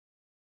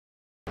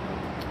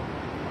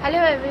Hello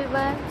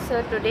everyone,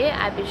 so today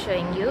I'll be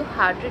showing you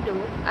how to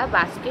do a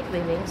basket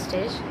weaving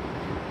stitch.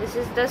 This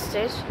is the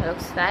stitch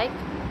looks like.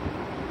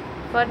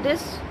 For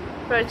this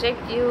project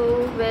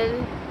you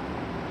will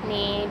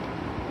need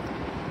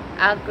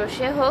a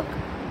crochet hook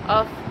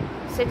of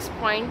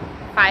 6.5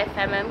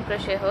 mm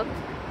crochet hook.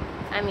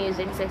 I'm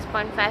using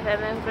 6.5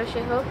 mm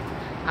crochet hook,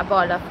 a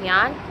ball of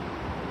yarn.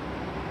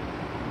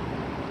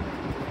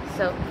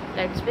 So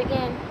let's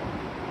begin.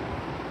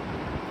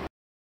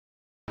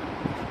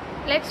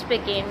 Let's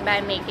begin by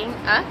making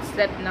a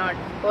slip knot.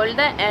 Hold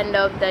the end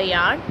of the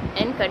yarn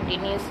and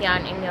continuous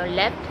yarn in your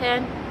left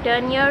hand.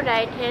 Turn your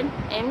right hand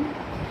and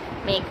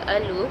make a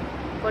loop.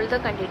 Pull the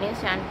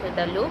continuous yarn to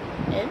the loop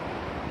and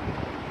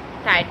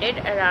tighten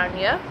it around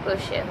your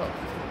crochet hook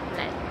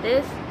like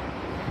this.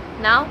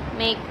 Now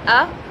make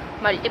a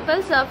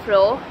multiples of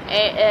row,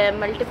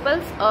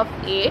 multiples of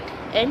 8,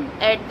 and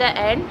at the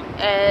end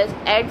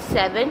add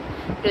 7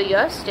 to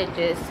your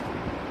stitches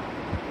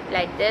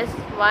like this.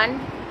 1,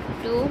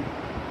 2,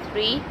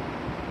 3,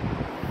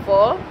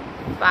 4,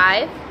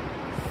 5,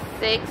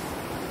 6,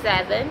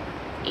 7,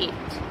 8.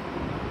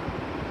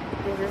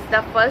 This is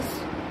the first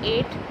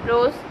 8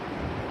 rows.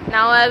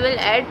 Now I will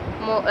add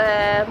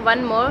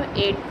one more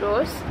 8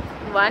 rows.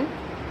 1,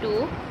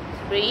 2,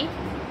 3,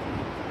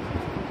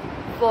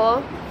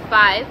 4,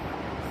 5,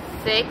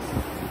 6,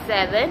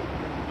 7,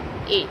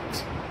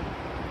 8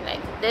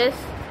 like this.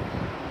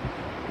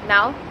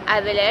 Now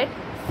I will add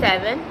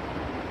 7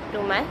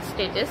 to my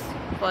stitches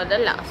for the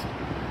last.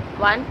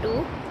 1,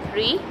 2,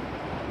 3,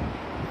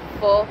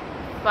 4,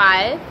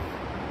 5,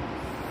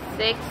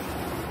 6,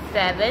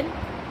 7,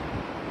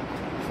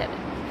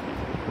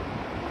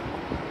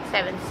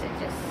 7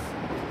 stitches.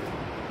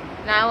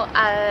 Now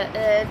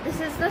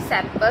this is the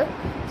sample,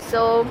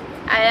 so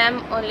I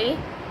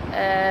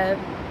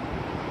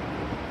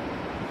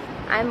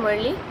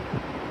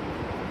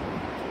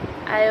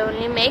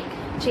only make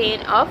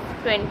chain of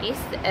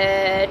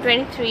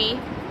 23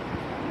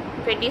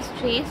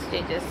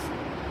 stitches.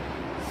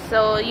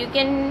 So you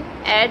can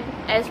add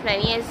as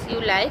many as you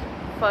like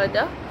for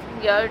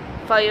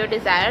your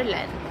desired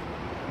length.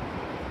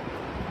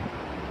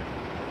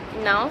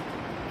 Now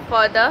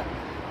for the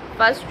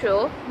first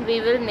row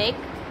we will make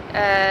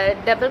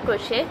double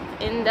crochet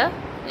in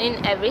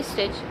every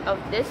stitch of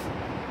this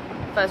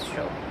first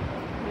row.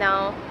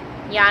 Now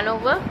yarn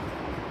over,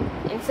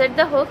 insert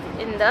the hook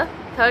in the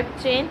third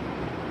chain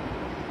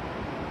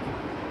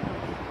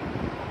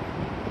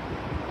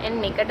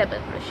and make a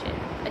double crochet.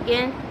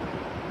 Again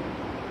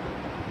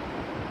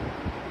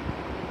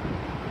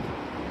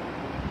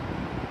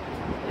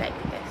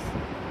like this.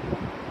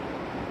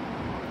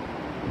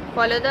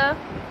 Follow the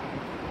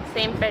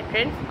same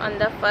pattern on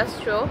the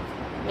first row,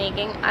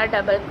 making a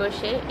double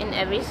crochet in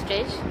every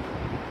stitch.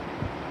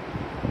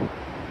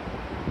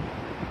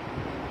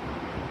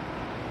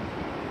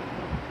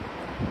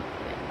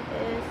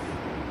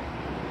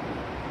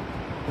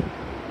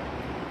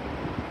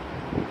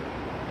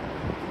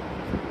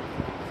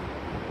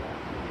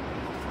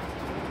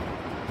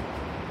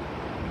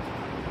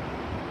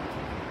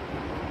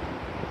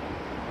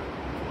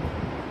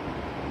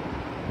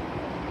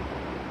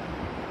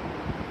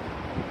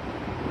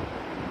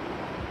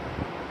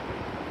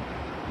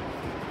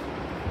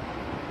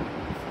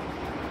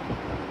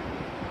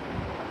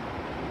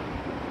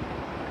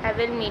 I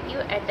will meet you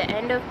at the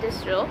end of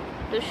this row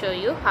to show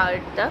you how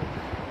the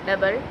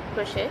double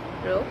crochet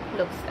row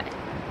looks like.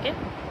 Okay,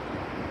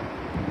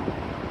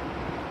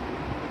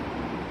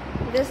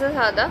 this is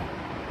how the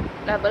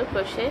double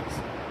crochets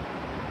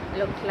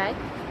look like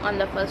on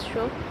the first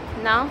row.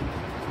 Now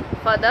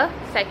for the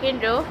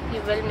second row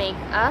you will make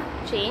a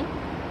chain,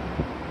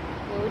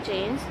 2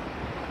 chains,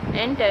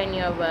 and turn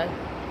your work.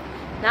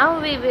 Now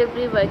we will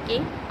be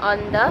working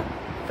on the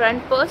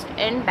front post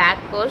and back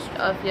post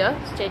of your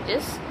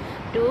stitches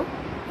to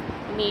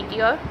meet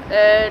your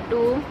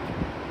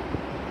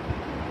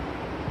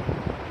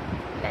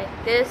like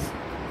this.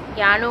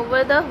 Yarn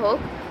over the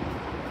hook.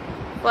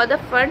 For the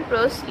front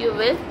post you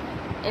will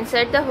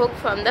insert the hook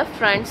from the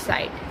front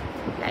side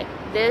like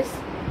this,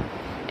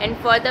 and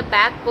for the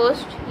back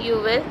post you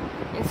will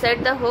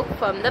insert the hook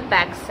from the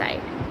back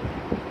side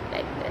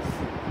like this.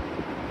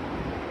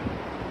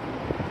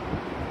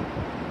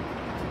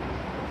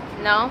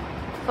 Now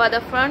for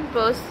the front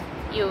post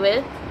you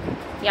will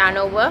yarn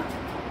over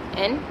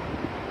and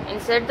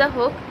insert the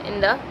hook in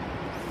the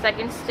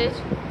second stitch,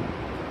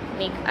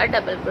 make a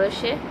double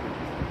crochet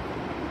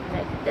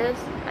like this.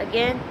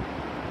 Again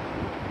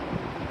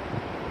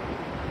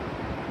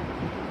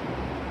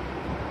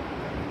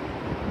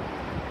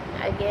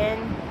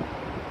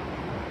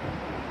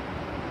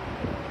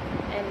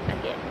and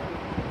again.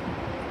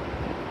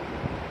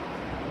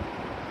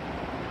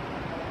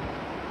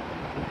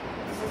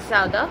 This is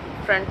how the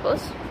front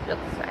post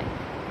looks like.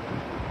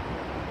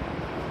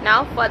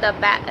 Now for the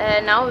back,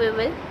 now we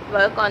will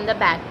work on the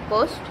back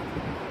post.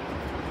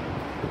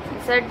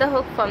 Insert the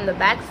hook from the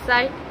back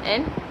side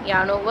and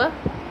yarn over,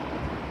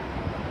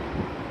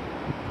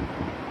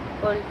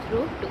 pull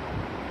through 2.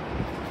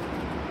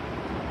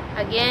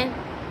 Again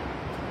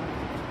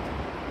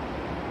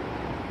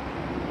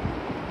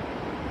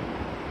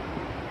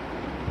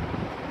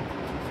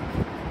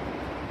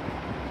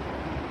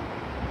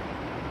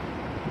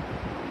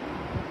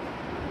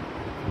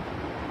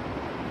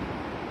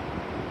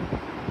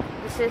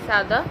This is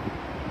how the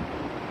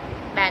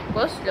back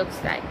post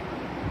looks like.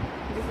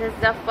 This is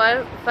the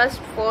first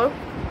four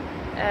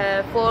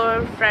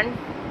front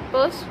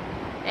post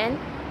and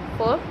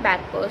 4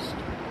 back post.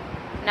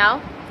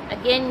 Now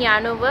again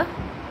yarn over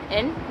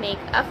and make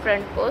a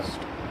front post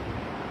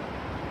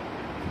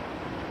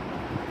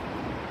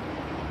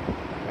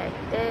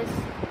like this.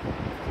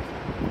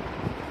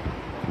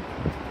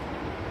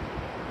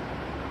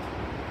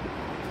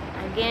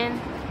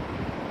 Again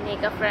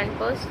make a front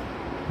post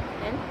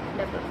and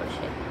double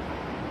crochet.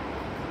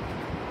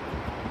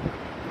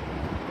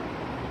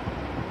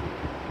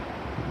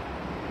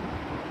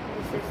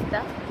 This is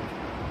the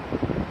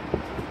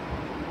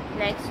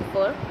next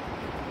 4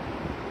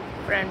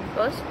 front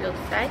post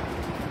looks like.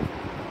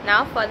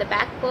 Now for the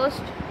back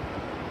post,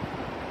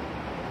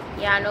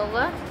 yarn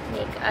over,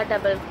 make a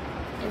double,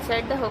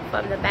 insert the hook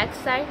from the back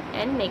side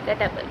and make a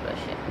double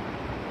crochet.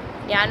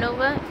 Yarn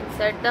over,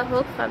 insert the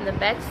hook from the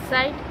back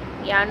side,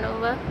 yarn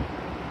over,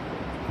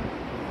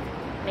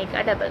 make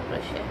a double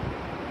crochet.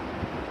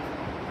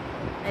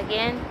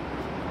 Again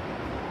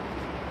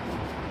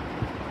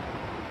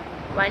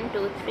 1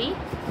 2 3.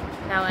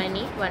 Now I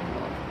need one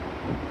more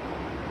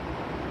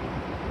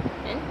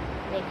and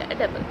make a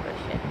double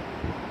crochet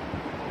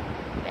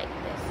like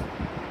this.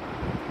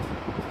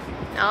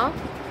 Now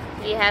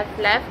we have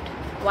left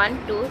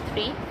 1 2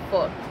 3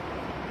 4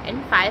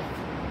 and 5,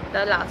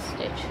 the last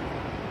stitch.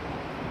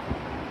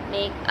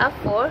 Make a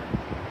 4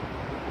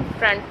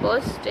 front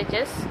post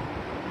stitches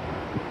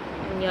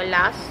in your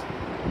last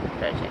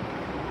project.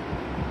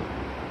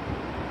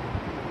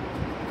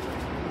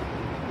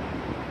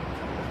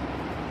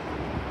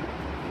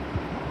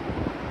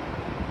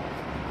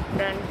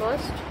 Front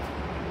post,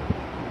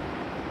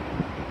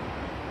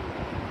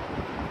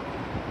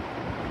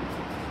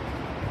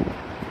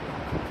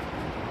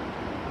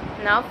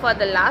 now for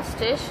the last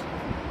stitch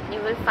you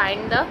will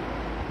find the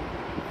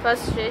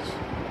first stitch,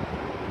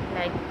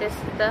 like this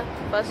is the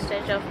first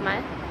stitch of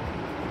my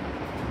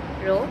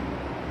row.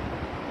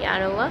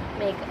 Yarn over,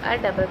 make a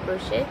double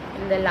crochet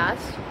in the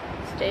last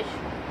stitch.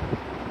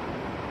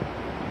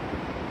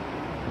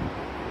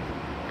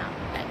 Now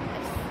like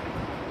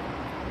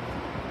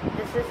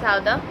this is how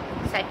the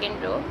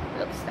second row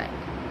looks like.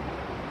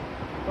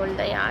 Hold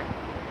the yarn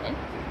and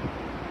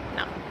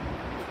now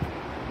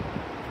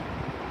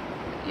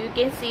you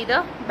can see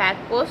the back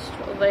post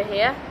over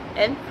here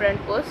and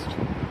front post.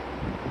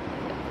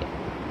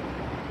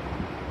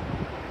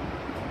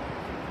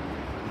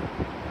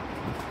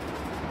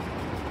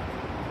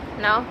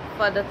 Now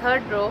for the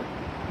third row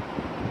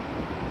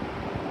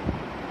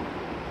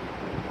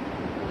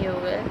you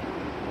will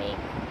make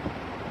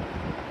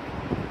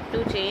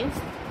 2 chains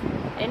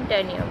and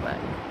turn your work.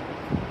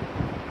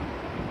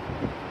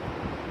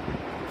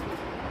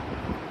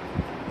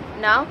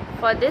 Now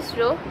for this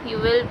row you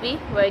will be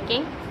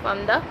working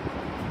from the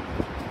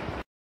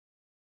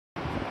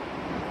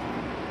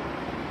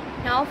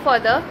for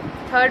the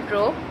third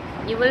row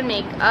you will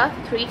make a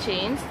 3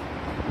 chains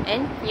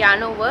and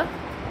yarn over,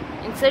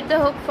 insert the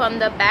hook from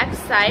the back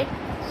side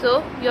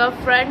so your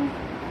front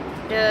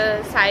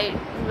side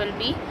will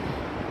be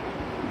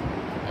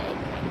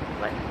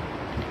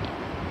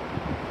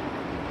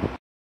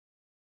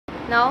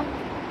now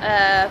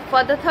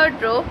for the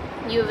third row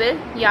you will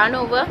yarn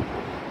over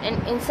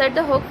and insert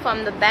the hook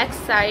from the back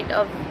side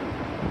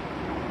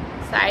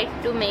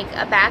to make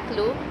a back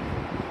loop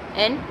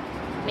and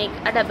make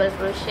a double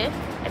crochet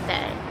at the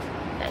end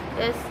like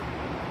this.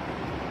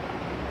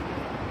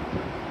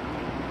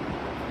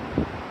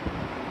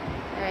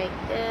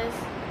 Like this,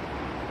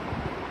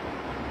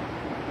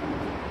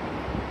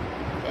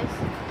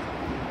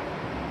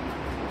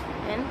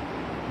 and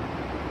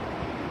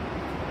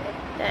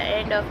at the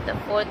end of the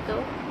fourth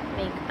row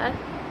make a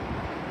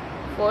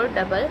 4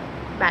 double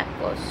back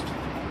post.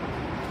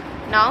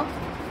 Now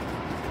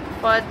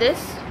for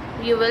this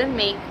you will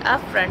make a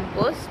front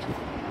post.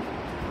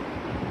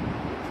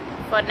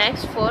 For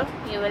next 4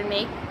 you will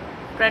make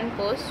front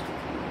post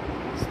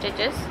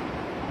stitches.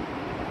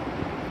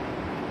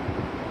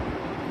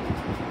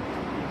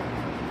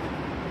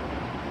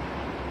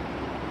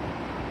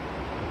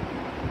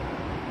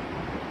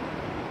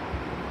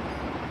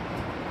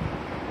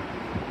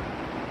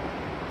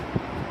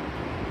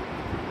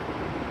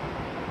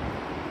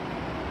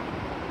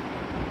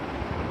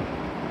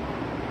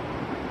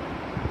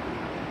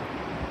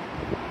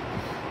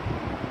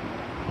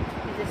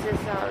 This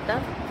is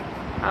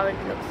how it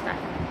looks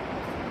like.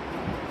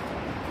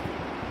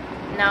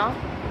 Now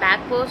back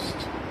post,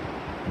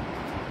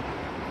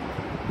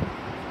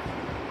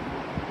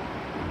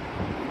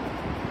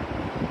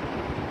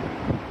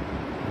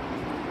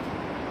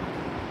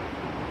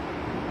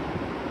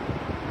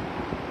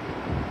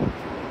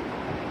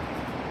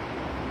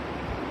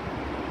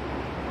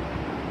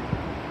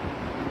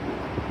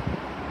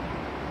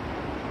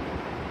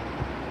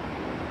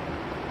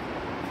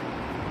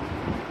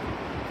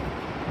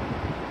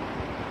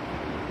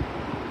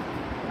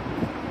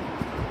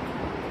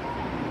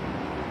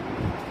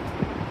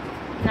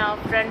 now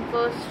front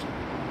post,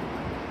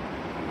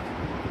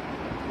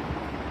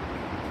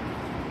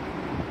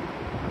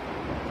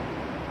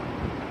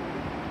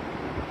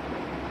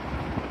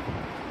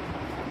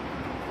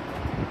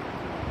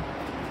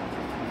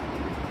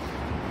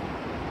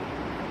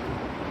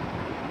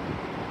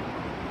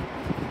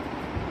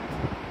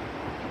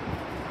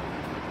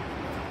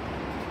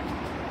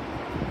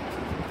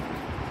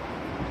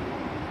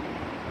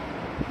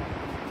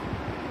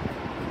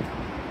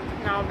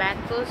 Now back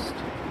post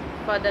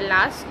for the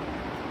last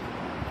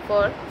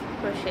 4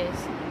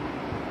 crochets.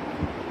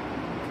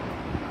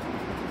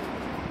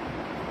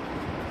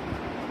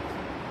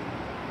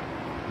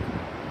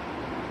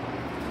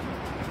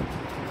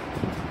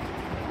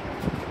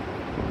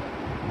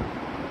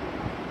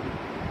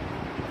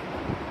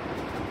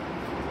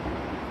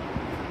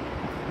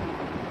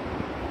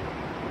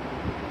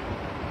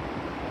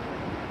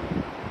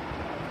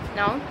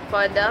 Now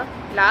for the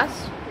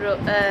last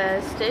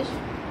stitch,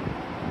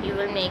 you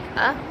will make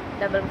a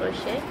double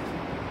crochet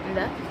in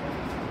the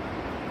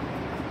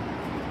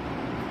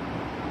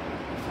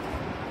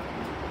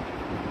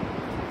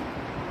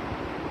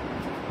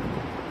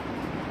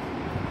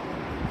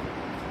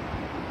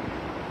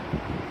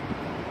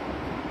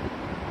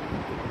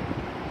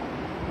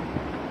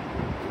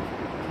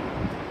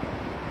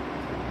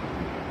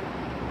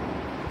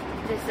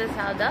this is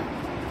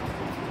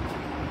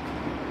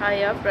how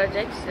your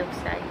project looks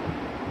like.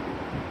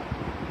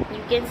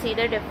 You can see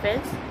the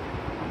difference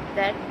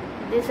that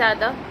these are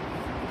the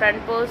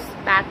front post,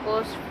 back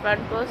post,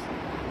 front post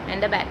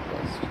and the back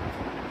post.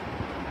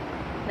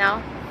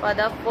 Now for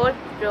the 4th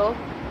row,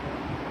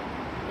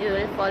 you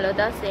will follow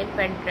the same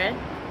pattern.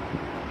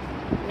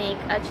 Make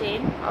a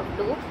chain of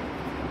 2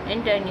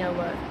 and turn your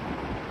work.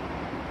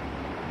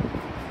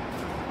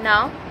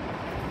 Now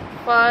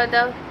for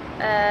the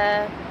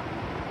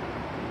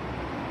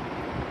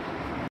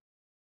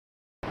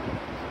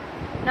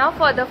Now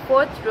for the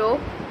 4th row,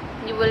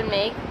 you will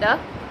make the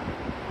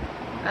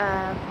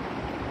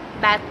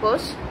back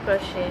post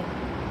crochet,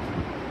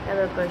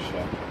 double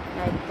crochet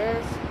like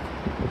this.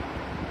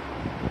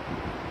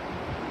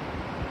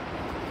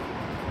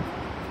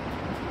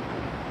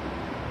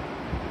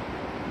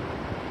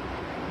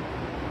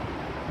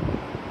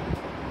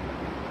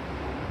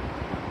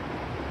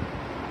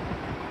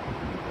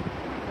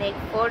 Make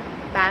 4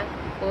 back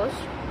post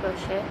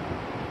crochet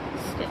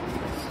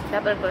stitches,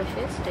 double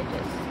crochet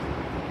stitches.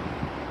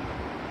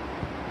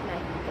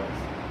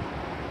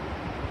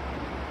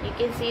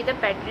 You can see the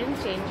pattern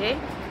changing.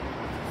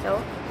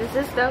 So this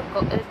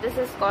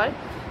is called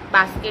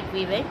basket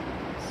weaving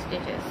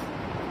stitches.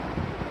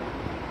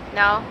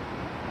 Now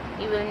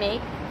you will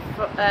make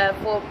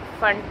 4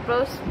 front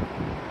post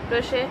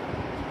crochet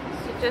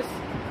stitches.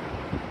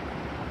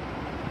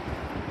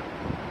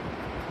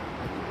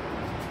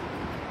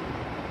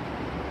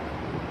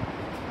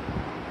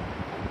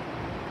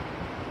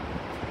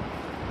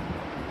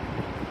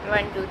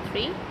 One, two,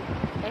 3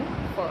 and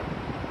 4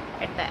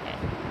 at the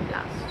end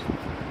last.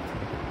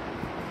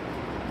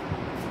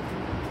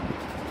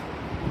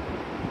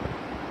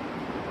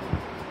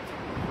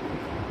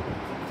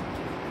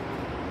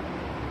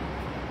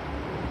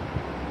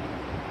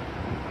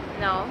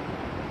 Now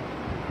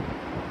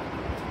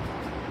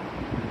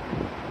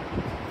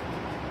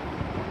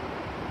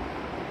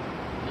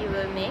you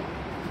will make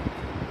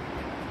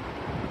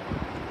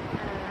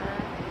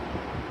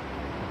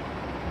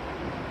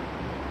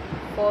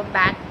 4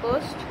 back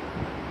post,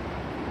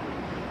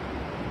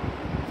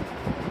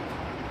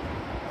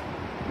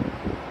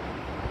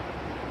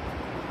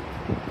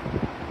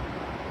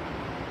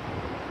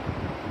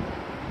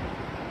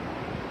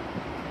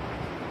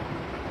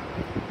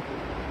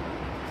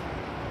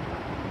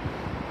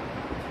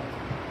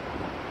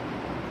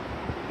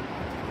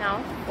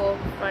 now 4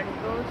 front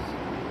rows,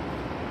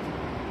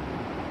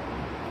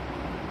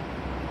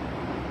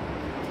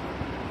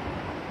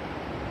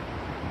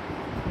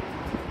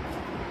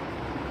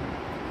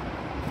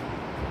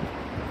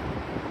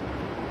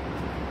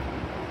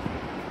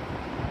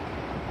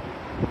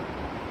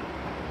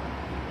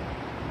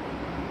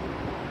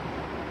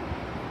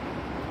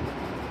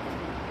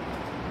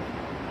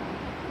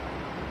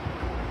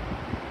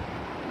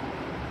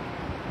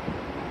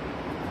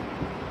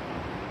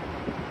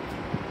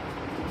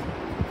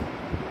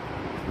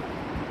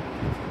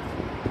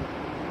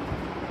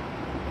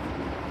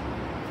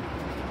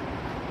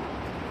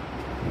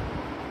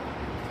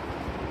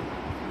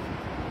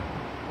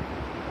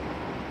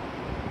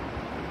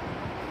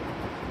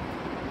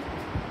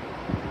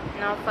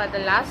 now for the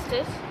last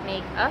stitch,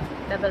 make a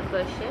double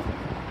crochet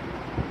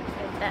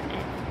at the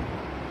end.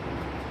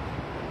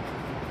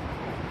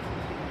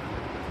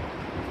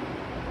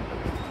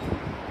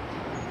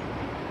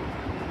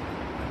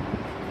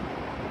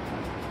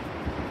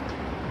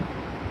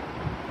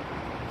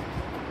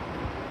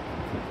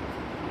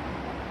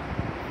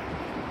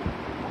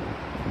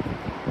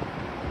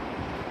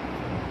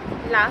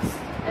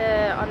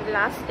 On the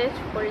last stitch,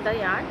 pull the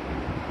yarn,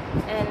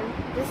 and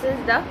this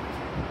is the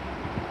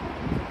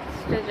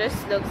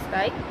stitches looks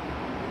like.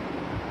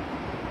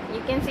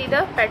 You can see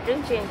the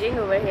pattern changing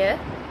over here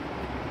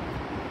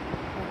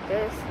like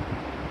this.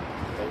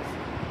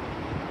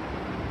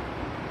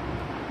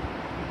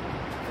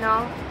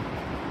 Now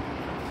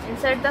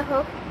insert the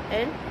hook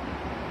and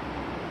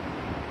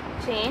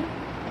chain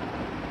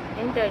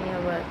and turn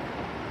your work.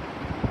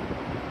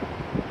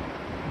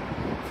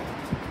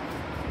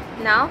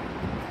 Now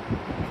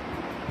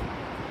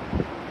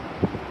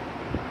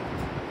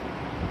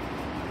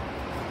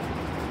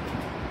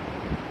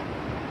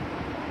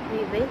we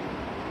will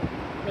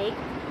take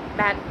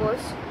back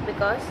post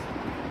because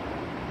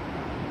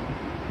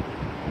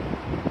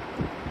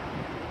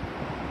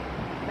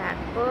back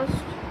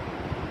post,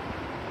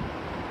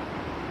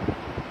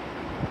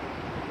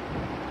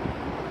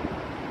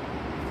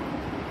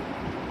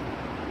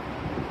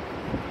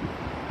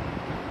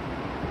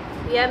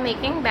 we are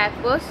making back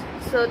post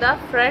so the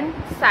front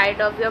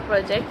side of your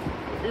project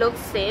looks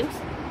same.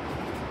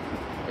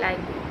 Like,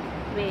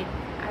 wait,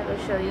 I will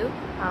show you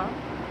how.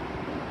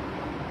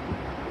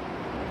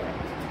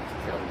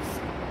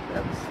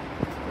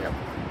 Look.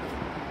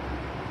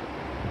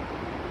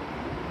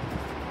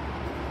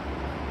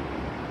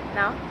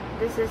 Now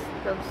this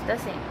looks the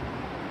same.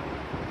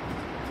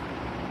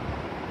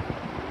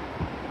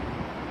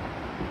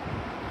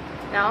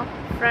 Now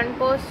front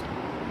post,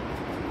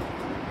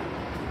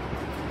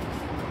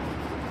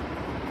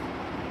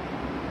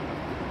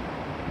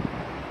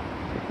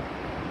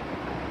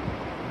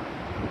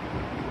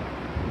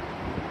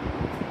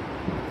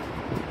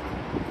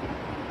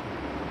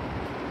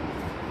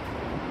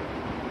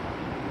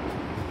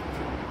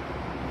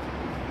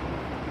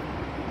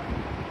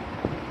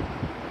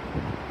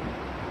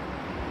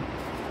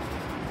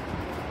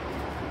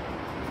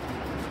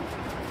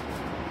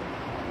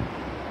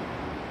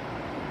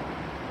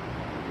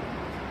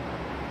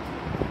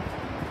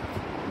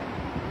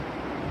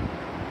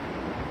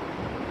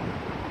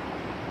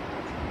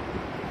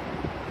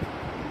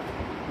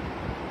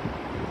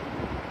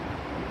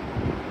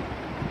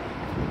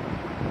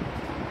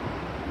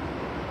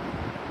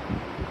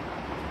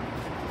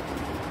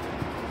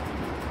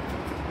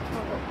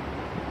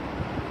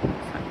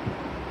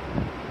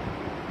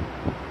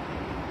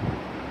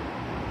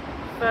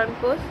 front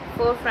post,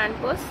 4 front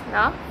posts,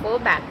 now 4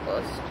 back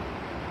posts,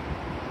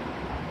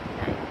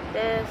 like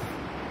this.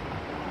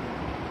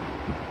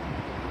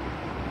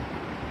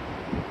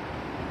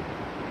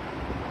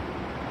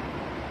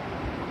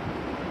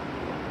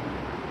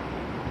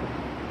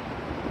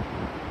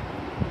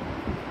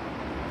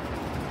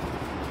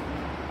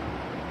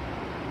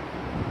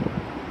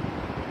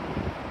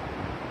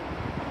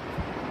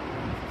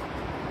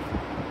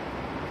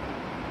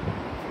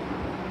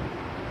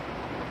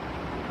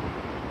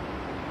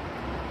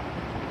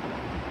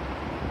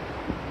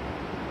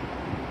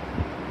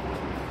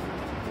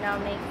 Now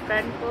make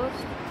front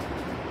post,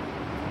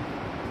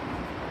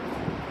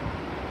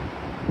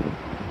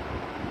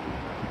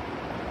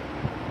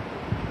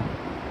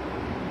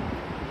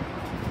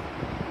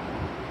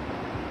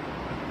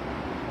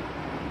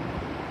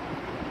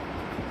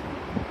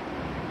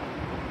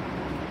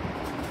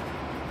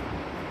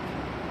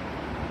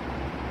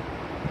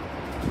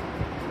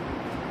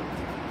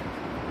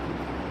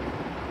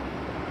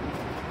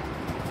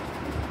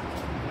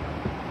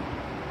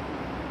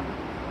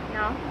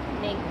 now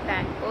make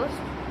back post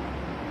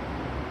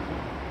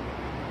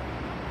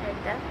at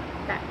the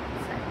back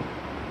side.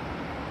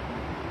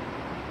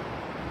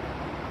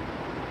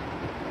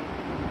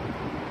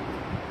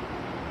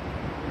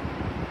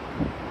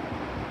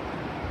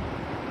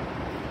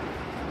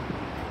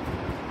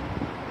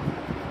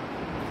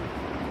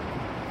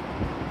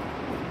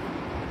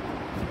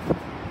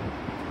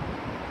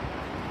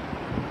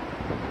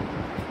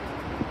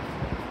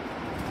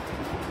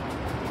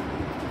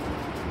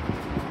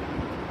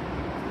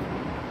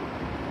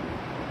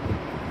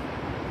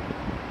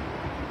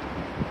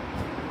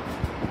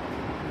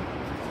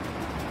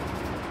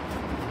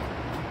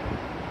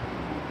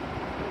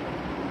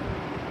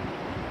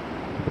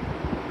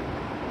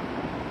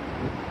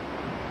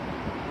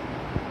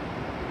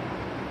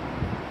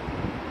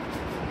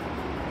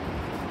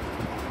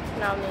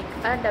 Now make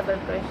a double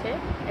crochet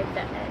at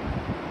the end.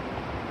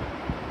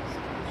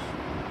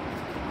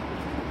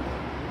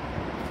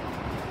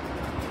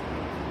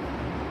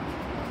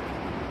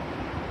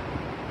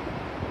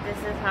 This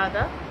is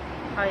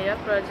how your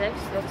project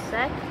looks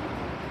like.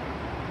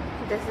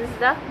 This is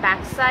the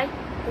back side,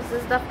 this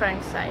is the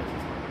front side.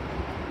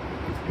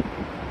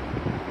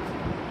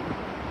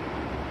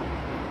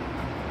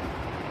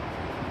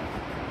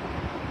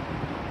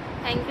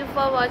 Thank you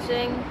for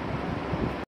watching.